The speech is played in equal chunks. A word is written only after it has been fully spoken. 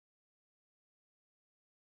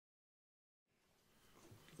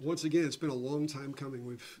Once again, it's been a long time coming.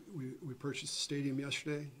 We purchased the stadium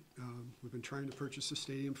yesterday. We've been trying to purchase the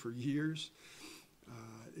stadium for years.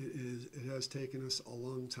 It has taken us a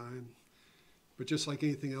long time. But just like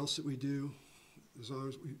anything else that we do, as long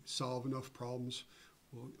as we solve enough problems,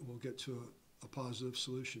 we'll get to a positive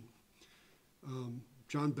solution.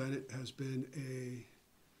 John Bennett has been a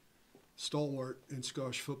stalwart in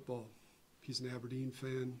Scottish football. He's an Aberdeen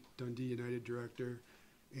fan, Dundee United director,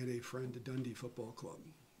 and a friend to Dundee Football Club.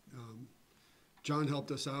 John helped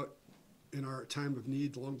us out in our time of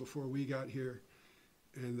need long before we got here,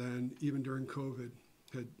 and then even during COVID,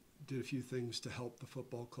 did a few things to help the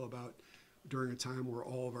football club out during a time where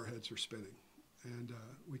all of our heads were spinning. And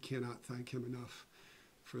we cannot thank him enough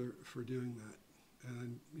for doing that.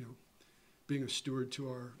 And, being a steward to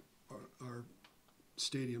our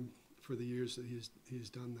stadium for the years that he's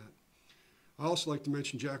done that. I also like to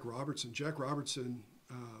mention Jack Robertson. Jack Robertson,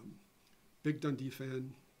 big Dundee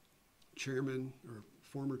fan, chairman or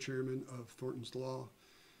former chairman of Thornton's Law,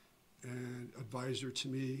 and advisor to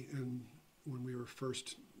me and when we were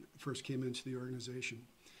first came into the organization.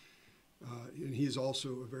 And he is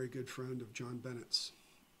also a very good friend of John Bennett's.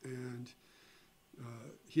 And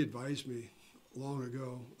he advised me long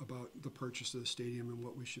ago about the purchase of the stadium and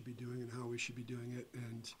what we should be doing and how we should be doing it.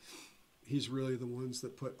 And he's really the ones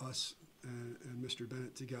that put us and Mr.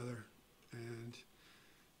 Bennett together. And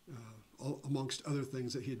amongst other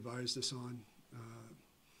things that he advised us on,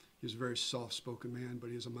 he's a very soft-spoken man, but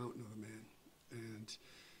he is a mountain of a man. And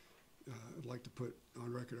I'd like to put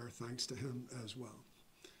on record our thanks to him as well.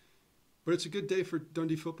 But it's a good day for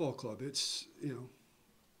Dundee Football Club. It's,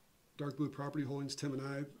 Dark Blue Property Holdings, Tim and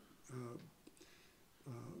I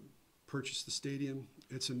purchased the stadium.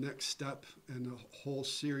 It's a next step in a whole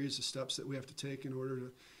series of steps that we have to take in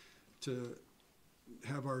order to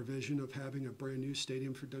have our vision of having a brand new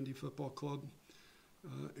stadium for Dundee Football Club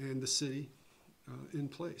and the city in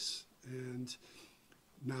place. And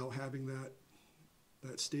now having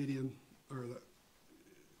that stadium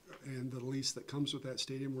and the lease that comes with that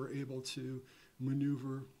stadium, we're able to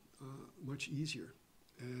maneuver much easier.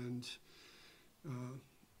 And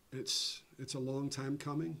it's a long time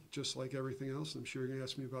coming, just like everything else. I'm sure you're going to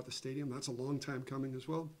ask me about the stadium. That's a long time coming as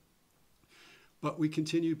well. But we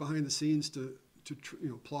continue behind the scenes to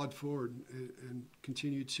plod forward and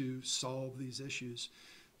continue to solve these issues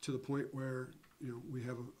to the point where we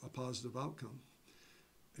have a positive outcome.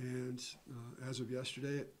 And as of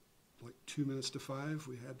yesterday, at like 2 minutes to 5,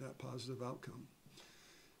 we had that positive outcome.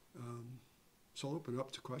 So I'll open it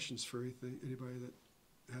up to questions for anybody that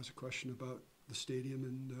has a question about the stadium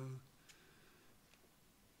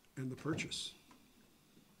and the purchase.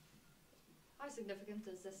 How significant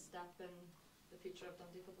is this step in the future of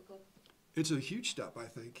Dundee Football Club? It's a huge step, I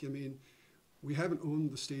think. I mean, we haven't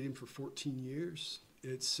owned the stadium for 14 years.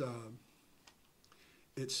 It's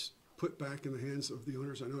put back in the hands of the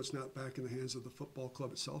owners. I know it's not back in the hands of the football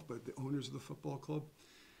club itself, but the owners of the football club.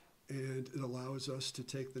 And it allows us to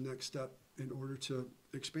take the next step in order to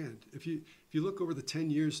expand. If you look over the 10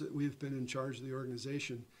 years that we've been in charge of the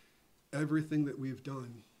organization, everything that we've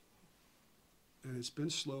done, and it's been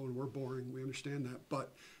slow and we're boring, we understand that,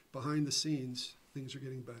 but behind the scenes, things are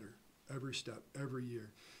getting better every step, every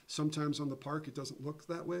year. Sometimes on the park it doesn't look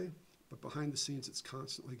that way, but behind the scenes it's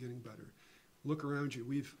constantly getting better. Look around you.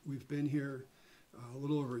 We've been here a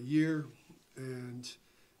little over a year, and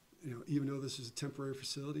even though this is a temporary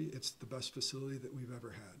facility, it's the best facility that we've ever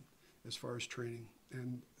had as far as training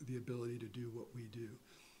and the ability to do what we do.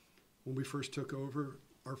 When we first took over,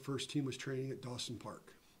 our first team was training at Dawson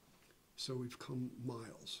Park. So we've come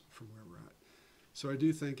miles from where we're at. So I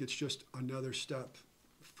do think it's just another step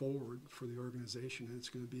forward for the organization, and it's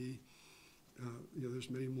going to be, there's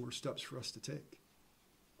many more steps for us to take.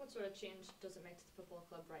 What sort of change does it make to the football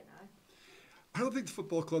club right now? I don't think the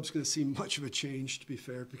football club's going to see much of a change, to be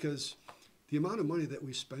fair, because the amount of money that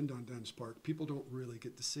we spend on Dens Park, people don't really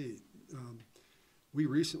get to see. We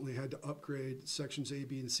recently had to upgrade sections A,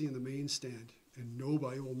 B, and C in the main stand, and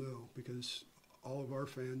nobody will know because all of our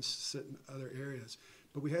fans sit in other areas.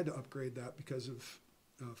 But we had to upgrade that because of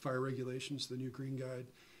fire regulations, the new green guide,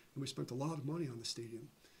 and we spent a lot of money on the stadium.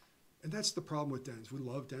 And that's the problem with Dens. We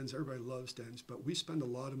love Dens. Everybody loves Dens, but we spend a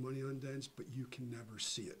lot of money on Dens, but you can never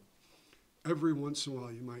see it. Every once in a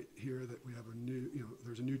while, you might hear that we have a new,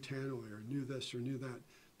 there's a new tannoy or new this or new that.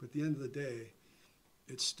 But at the end of the day,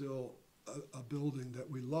 it's still a building that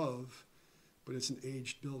we love, but it's an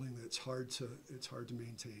aged building that's hard to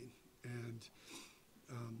maintain. And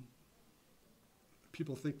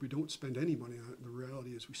people think we don't spend any money on it. And the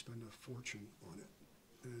reality is we spend a fortune on it.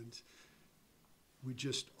 And we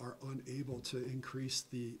just are unable to increase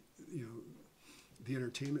the the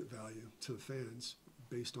entertainment value to the fans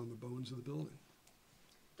based on the bones of the building.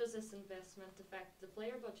 Does this investment affect the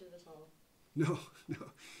player budget at all? No,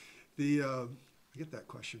 no. I get that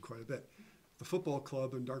question quite a bit. The football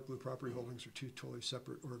club and Dark Blue Property Holdings are two totally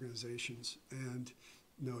separate organizations, and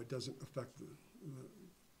no, it doesn't affect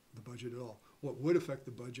the budget at all. What would affect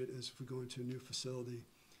the budget is if we go into a new facility,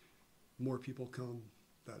 more people come,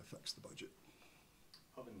 that affects the budget.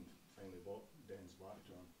 Having finally bought Dens back,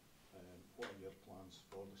 John, what are your plans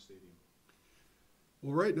for the stadium?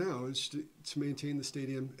 Well, right now is to maintain the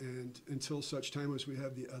stadium, and until such time as we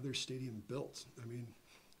have the other stadium built. I mean,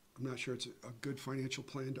 I'm not sure it's a good financial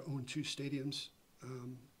plan to own two stadiums,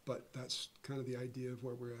 but that's kind of the idea of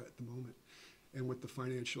where we're at the moment. And with the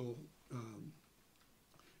financial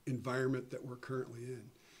environment that we're currently in.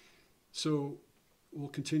 So we'll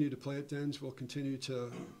continue to play at Dens. We'll continue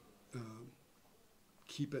to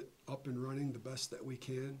keep it up and running the best that we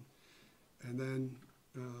can. And then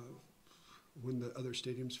when the other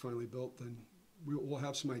stadium's finally built, then we'll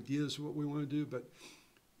have some ideas of what we want to do, but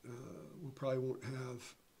we probably won't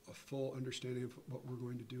have a full understanding of what we're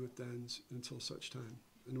going to do with Dens until such time.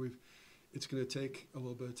 And it's going to take a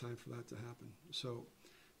little bit of time for that to happen. So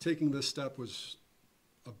taking this step was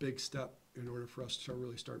a big step in order for us to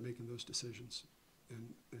really start making those decisions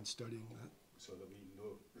and studying that. So there'll be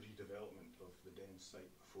no redevelopment of the Dens site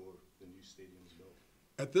before the new stadium is built?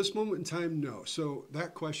 At this moment in time, no. So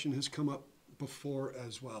that question has come up before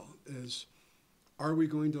as well, is are we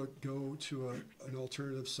going to go to an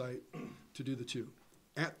alternative site to do the two?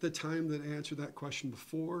 At the time that I answered that question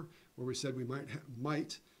before, where we said we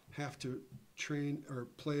might have to train or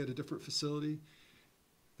play at a different facility,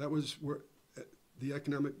 that was where the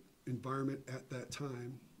economic environment at that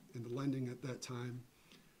time and the lending at that time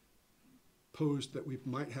posed that we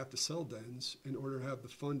might have to sell Dens in order to have the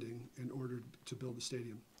funding in order to build the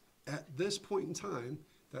stadium. At this point in time,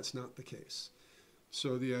 that's not the case.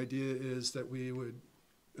 So the idea is that we would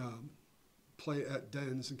play at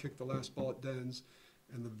Dens and kick the last ball at Dens,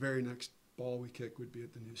 and the very next ball we kick would be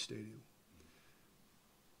at the new stadium.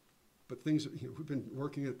 But things, we've been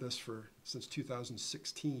working at this since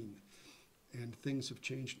 2016, and things have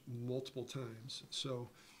changed multiple times. So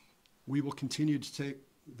we will continue to take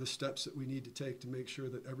the steps that we need to take to make sure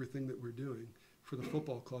that everything that we're doing for the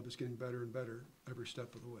football club is getting better and better every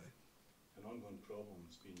step of the way. An ongoing problem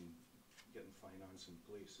has been getting finance in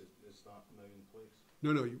place. Is that now in place?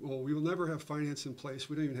 No. Well, we will never have finance in place.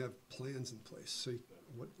 We don't even have plans in place. So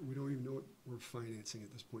we don't even know what we're financing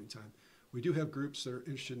at this point in time. We do have groups that are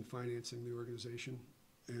interested in financing the organization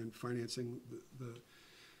and financing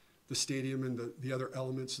the stadium and the other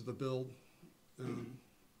elements of the build.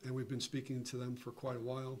 And we've been speaking to them for quite a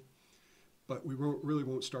while. But we really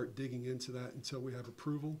won't start digging into that until we have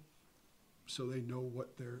approval, so they know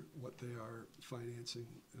what they are financing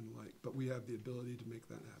and like. But we have the ability to make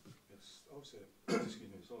that happen. It's obviously,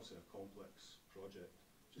 it's obviously a complex project.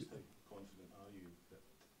 Just how confident are you that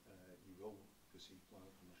you will receive planning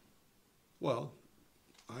permission? Well,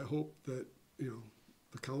 I hope that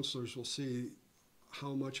the councillors will see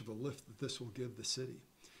how much of a lift that this will give the city.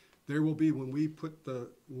 There will be, when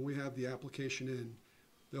we have the application in,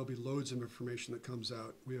 there'll be loads of information that comes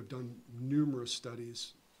out. We have done numerous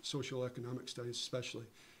studies, socioeconomic studies especially,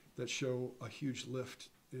 that show a huge lift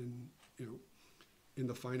in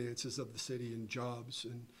the finances of the city and jobs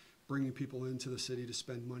and bringing people into the city to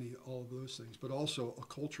spend money, all of those things. But also a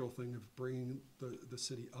cultural thing of bringing the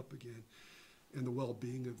city up again and the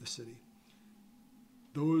well-being of the city.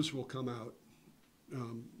 Those will come out.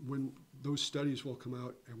 When those studies will come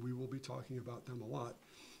out, and we will be talking about them a lot.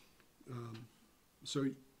 So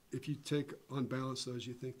if you take on balance those,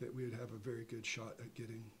 you think that we would have a very good shot at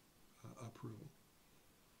getting approval.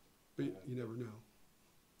 But you never know.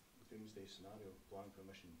 The doomsday scenario, planning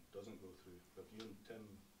permission doesn't go through. Have you and Tim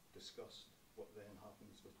discussed what then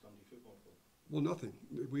happens with Dundee Football Club? Well, nothing.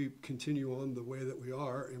 We continue on the way that we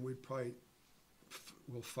are, and we probably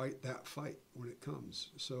will fight that fight when it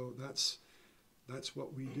comes. So that's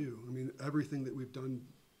what we do. I mean, everything that we've done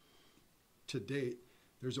to date,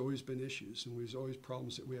 there's always been issues, and there's always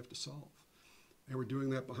problems that we have to solve. And we're doing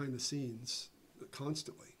that behind the scenes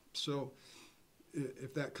constantly. So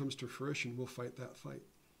if that comes to fruition, we'll fight that fight.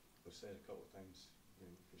 We've said a couple of times,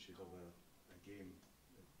 we should have a game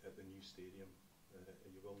at the new stadium. Are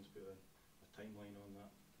you willing to put a timeline on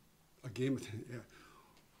that? A game, yeah.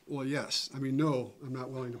 Well, yes. I mean, no, I'm not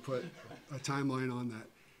willing to put a timeline on that.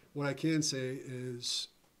 What I can say is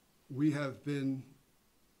we have been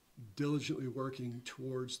diligently working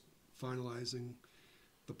towards finalizing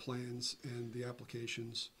the plans and the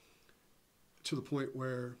applications to the point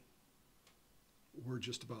where we're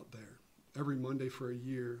just about there. every Monday for a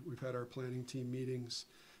year, we've had our planning team meetings,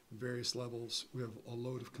 various levels. We have a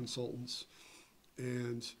load of consultants,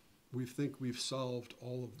 and we think we've solved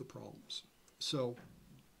all of the problems. So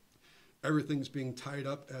everything's being tied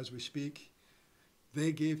up as we speak.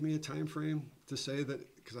 They gave me a time frame to say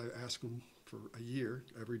that, because I asked them for a year,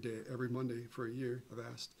 every day, every Monday for a year, I've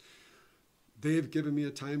asked. They've given me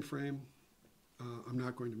a time frame. I'm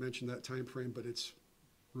not going to mention that time frame, but it's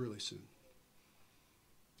really soon.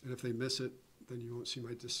 And if they miss it, then you won't see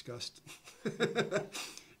my disgust.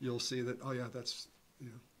 You'll see that, oh yeah, that's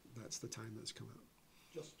the time that's come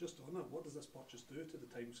out. Just on that, what does this purchase do to the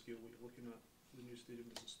time scale that you're looking at for the new stadium?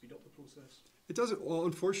 Does it speed up the process? It doesn't, well,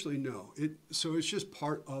 unfortunately, no. So it's just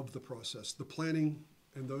part of the process. The planning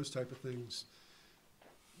and those type of things,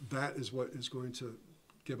 that is what is going to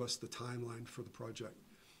give us the timeline for the project.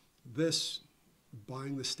 This,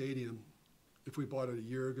 buying the stadium, if we bought it a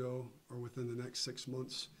year ago or within the next 6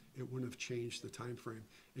 months, it wouldn't have changed the time frame.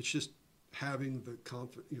 It's just having the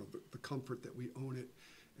comfort that we own it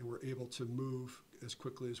and we're able to move as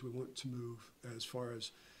quickly as we want to move as far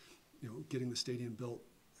as getting the stadium built,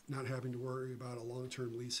 not having to worry about a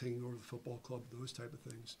long-term lease hanging over the football club, those type of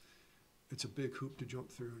things. It's a big hoop to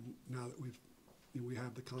jump through, and now that we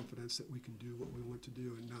have the confidence that we can do what we want to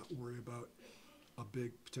do and not worry about a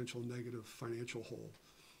big potential negative financial hole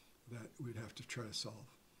that we'd have to try to solve.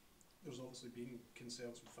 There's obviously been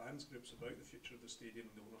concerns from fans groups about the future of the stadium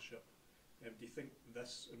and the ownership. Do you think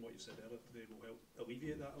this and what you said earlier today will help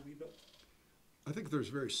alleviate that a wee bit? I think there's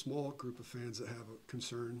a very small group of fans that have a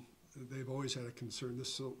concern. They've always had a concern.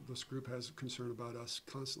 This group has a concern about us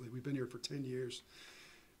constantly. We've been here for 10 years.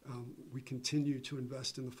 We continue to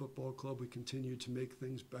invest in the football club. We continue to make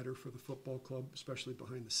things better for the football club, especially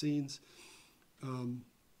behind the scenes.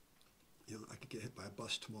 I could get hit by a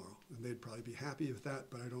bus tomorrow, and they'd probably be happy with that,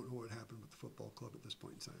 but I don't know what happened with the football club at this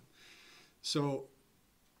point in time. So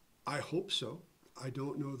I hope so. I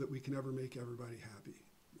don't know that we can ever make everybody happy.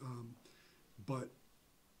 But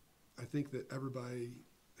I think that everybody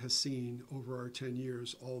has seen over our 10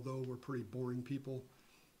 years, although we're pretty boring people,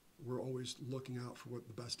 we're always looking out for what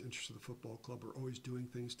the best interests of the football club. We're always doing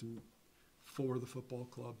things for the football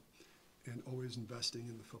club and always investing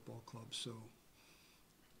in the football club. So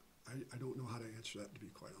I don't know how to answer that, to be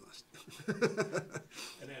quite honest.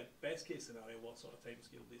 And then, best case scenario, what sort of time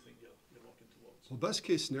scale do you think you're working towards? Well, best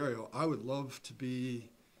case scenario, I would love to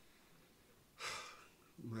be,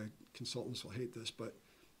 my consultants will hate this, but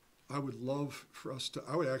I would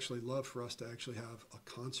actually love for us to actually have a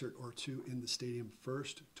concert or two in the stadium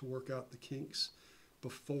first to work out the kinks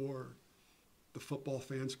before the football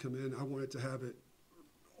fans come in. I wanted to have it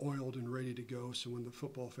oiled and ready to go, so when the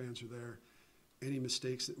football fans are there, any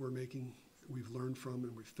mistakes that we're making, we've learned from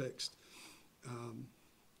and we've fixed.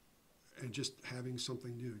 And just having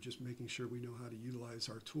something new, just making sure we know how to utilize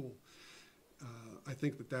our tool. I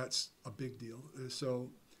think that that's a big deal. And so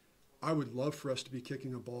I would love for us to be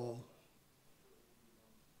kicking a ball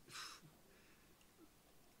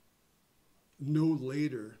no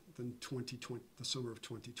later than the summer of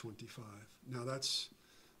 2025. Now that's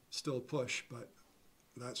still a push, but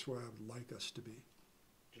that's where I would like us to be. Do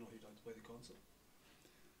you know who you'd like to play the concert?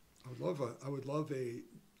 I would love a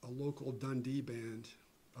local Dundee band,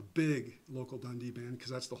 a big local Dundee band,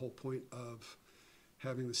 because that's the whole point of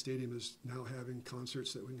having the stadium, is now having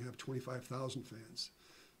concerts that we can have 25,000 fans.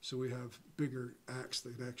 So we have bigger acts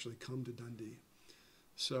that actually come to Dundee.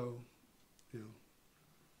 So, who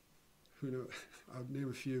knows? I'd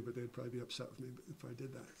name a few, but they'd probably be upset with me if I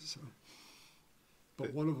did that. So,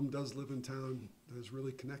 but one of them does live in town that is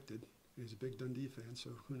really connected. He's a big Dundee fan,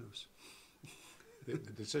 so who knows? The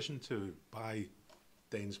decision to buy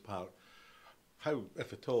Dens Park, how,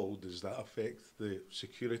 if at all, does that affect the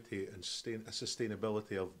security and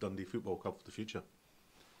sustainability of Dundee Football Club for the future?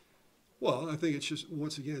 Well, I think it's just,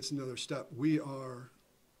 once again, it's another step. We are,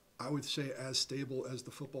 I would say, as stable as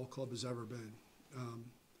the football club has ever been.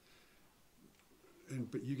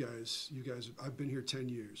 But you guys, I've been here 10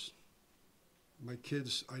 years. My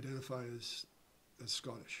kids identify as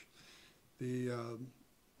Scottish. We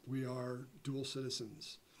are dual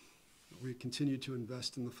citizens. We continue to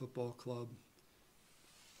invest in the football club.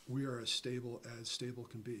 We are as stable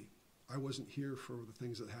can be. I wasn't here for the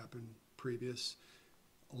things that happened previous.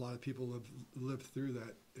 A lot of people have lived through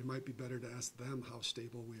that. It might be better to ask them how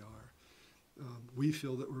stable we are. We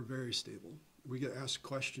feel that we're very stable. We get asked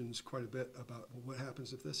questions quite a bit about, well, what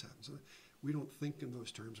happens if this happens? We don't think in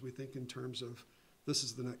those terms. We think in terms of, this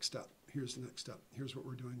is the next step. Here's the next step. Here's what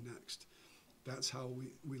we're doing next. That's how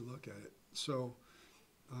we look at it. So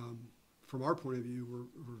from our point of view,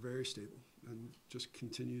 we're very stable and just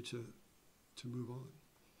continue to move on.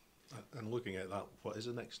 And looking at that, what is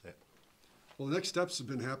the next step? Well, the next steps have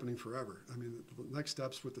been happening forever. I mean, the next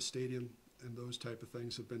steps with the stadium and those type of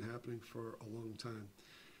things have been happening for a long time.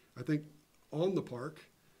 I think on the park,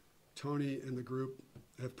 Tony and the group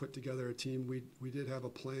have put together a team. We did have a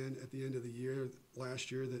plan at the end of the year,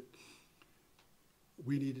 last year, that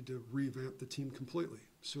we needed to revamp the team completely.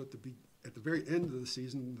 So at the very end of the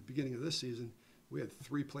season, the beginning of this season, we had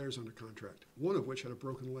 3 players under contract, one of which had a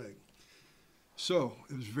broken leg. So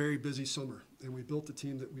it was a very busy summer, and we built a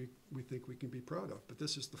team that we think we can be proud of. But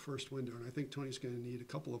this is the first window, and I think Tony's going to need a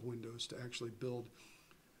couple of windows to actually build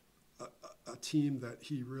a team that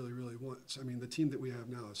he really, really wants. I mean, the team that we have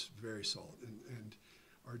now is very solid and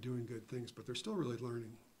are doing good things, but they're still really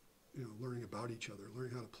learning, learning about each other,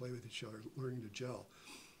 learning how to play with each other, learning to gel,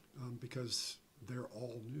 because they're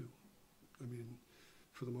all new. I mean,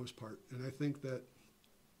 for the most part. And I think that,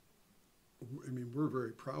 we're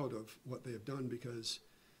very proud of what they have done, because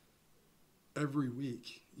every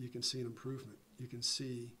week you can see an improvement. You can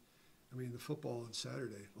see, the football on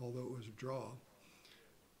Saturday, although it was a draw,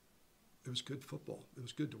 it was good football. It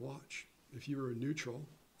was good to watch. If you were a neutral,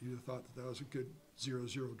 you'd have thought that was a good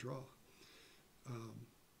 0-0 draw.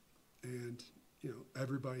 And,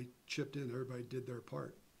 everybody chipped in, everybody did their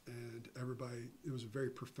part, and it was a very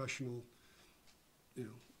professional,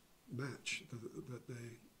 match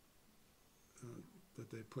that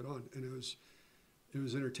they put on, and it was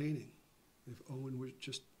entertaining. If Owen would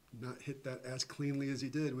just not hit that as cleanly as he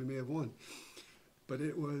did, we may have won. But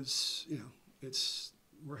it was,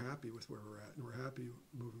 we're happy with where we're at, and we're happy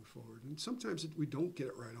moving forward. And sometimes we don't get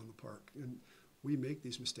it right on the park, and we make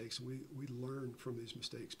these mistakes, and we learn from these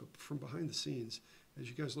mistakes. But from behind the scenes, as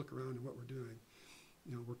you guys look around at what we're doing,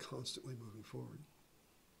 we're constantly moving forward.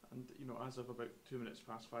 And as of about 2 minutes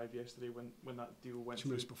past 5 yesterday, when that deal went 2 through,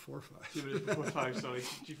 minutes before 5. 2 minutes before 5, sorry. Do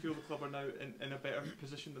you feel the club are now in a better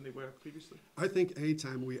position than they were previously? I think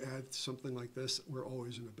anytime we add something like this, we're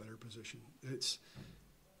always in a better position.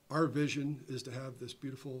 Our vision is to have this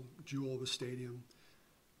beautiful jewel of a stadium,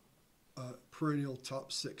 perennial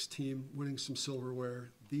top 6 team, winning some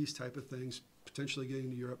silverware, these type of things, potentially getting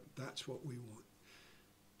to Europe. That's what we want.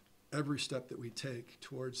 Every step that we take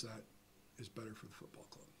towards that is better for the football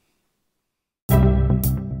club.